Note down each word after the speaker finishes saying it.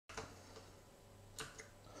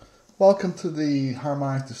Welcome to the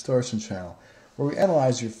Harmonic Distortion channel, where we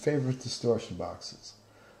analyze your favorite distortion boxes.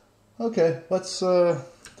 Okay, let's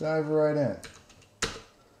dive right in.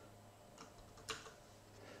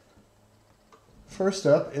 First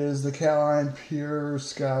up is the Caline Pure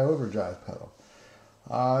Sky overdrive pedal.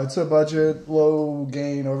 It's a budget, low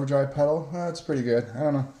gain overdrive pedal. It's pretty good. I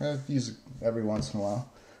don't know, I use it every once in a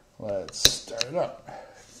while. Let's start it up.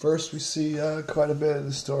 First we see quite a bit of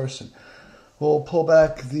distortion. We'll pull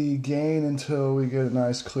back the gain until we get a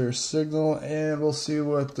nice clear signal, and we'll see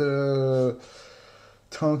what the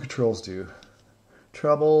tone controls do.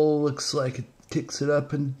 Treble looks like it kicks it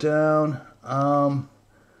up and down. I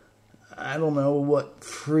don't know what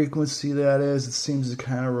frequency that is. It seems to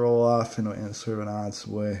kind of roll off in sort of an odd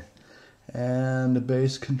way. And the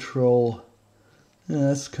bass control,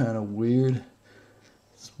 that's kind of weird.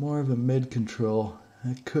 It's more of a mid control.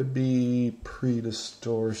 It could be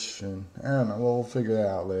pre-distortion. I don't know. We'll figure that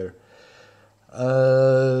out later.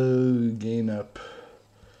 Gain up.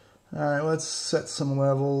 Alright, let's set some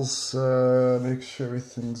levels. Make sure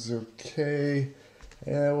everything's okay.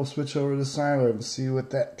 And we'll switch over to sine wave and see what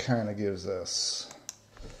that kind of gives us.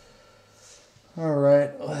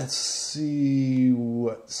 Alright, let's see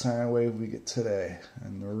what sine wave we get today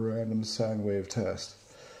in the random sine wave test.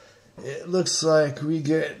 It looks like we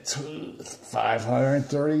get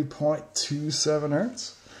 530.27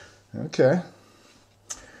 hertz. Okay.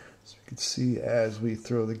 So you can see as we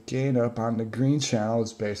throw the gain up on the green channel,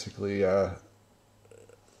 it's basically the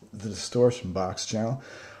distortion box channel.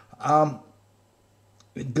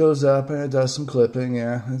 It goes up and it does some clipping.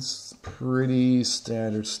 Yeah, it's pretty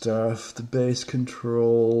standard stuff. The bass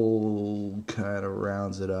control kind of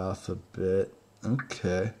rounds it off a bit.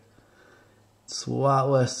 Okay. It's a lot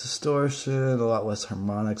less distortion, a lot less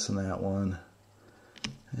harmonics in that one.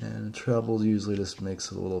 And the treble usually just makes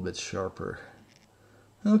it a little bit sharper.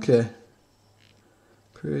 Okay.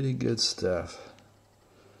 Pretty good stuff.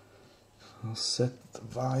 I'll set the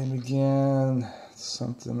volume again.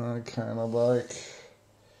 Something I kind of like.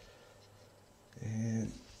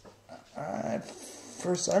 And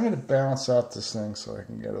first I'm going to balance out this thing so I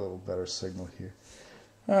can get a little better signal here.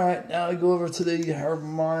 Alright, now we go over to the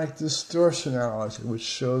harmonic distortion analyzer, which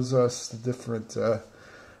shows us the different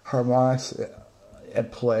harmonics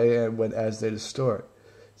at play and as they distort.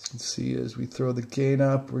 As you can see, as we throw the gain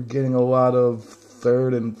up, we're getting a lot of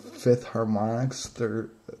third and fifth harmonics.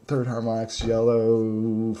 Third harmonics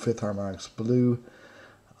yellow, fifth harmonics blue.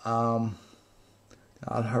 Odd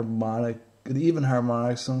harmonic, even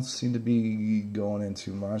harmonics don't seem to be going in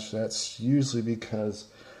too much. That's usually because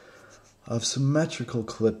of symmetrical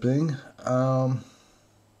clipping.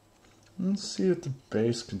 Let's see what the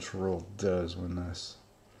bass control does when this.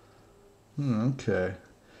 Okay.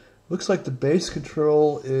 Looks like the bass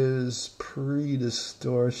control is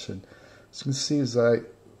pre-distortion. As you can see, as I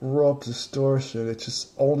roll up distortion, it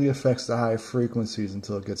just only affects the high frequencies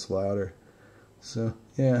until it gets louder. So,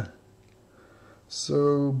 yeah.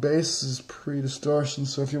 So, bass is pre-distortion,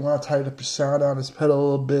 so if you want to tighten up your sound on this pedal a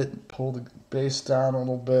little bit, pull the bass down a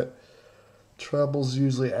little bit. Treble's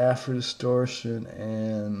usually after distortion,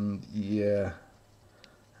 and yeah,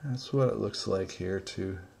 that's what it looks like here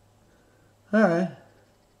too. Alright,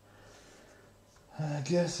 I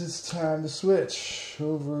guess it's time to switch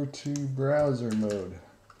over to browser mode.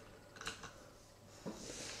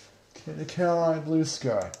 Okay, the Caline Pure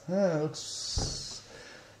Sky. Looks.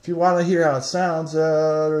 If you want to hear how it sounds,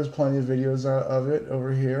 there's plenty of videos of it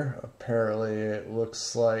over here. Apparently it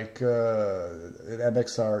looks like an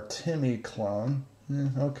MXR Timmy clone.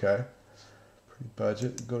 Okay. Pretty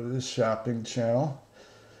budget. Go to the shopping channel.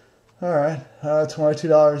 Alright.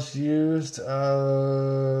 $22 used.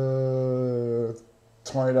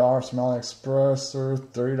 $20 from AliExpress, or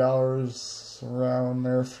 $30 around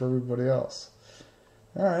there for everybody else.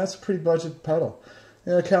 Alright, that's a pretty budget pedal.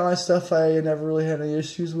 Yeah, Caline stuff, I never really had any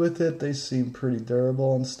issues with it. They seem pretty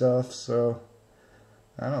durable and stuff, so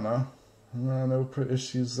I don't know. No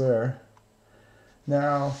issues there.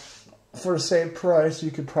 Now, for the same price, you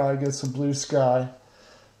could probably get some Blue Sky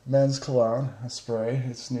men's cologne, a spray.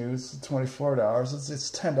 It's new. It's $24. It's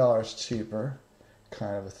 $10 cheaper,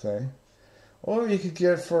 kind of a thing. Or you could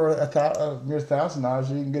get for near $1,000.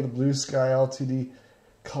 You can get a Blue Sky LTD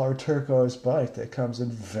color turquoise bike that comes in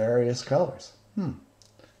various colors.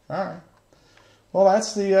 Alright. Well,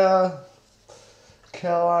 that's the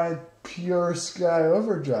Caline Pure Sky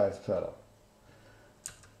overdrive pedal.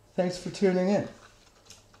 Thanks for tuning in.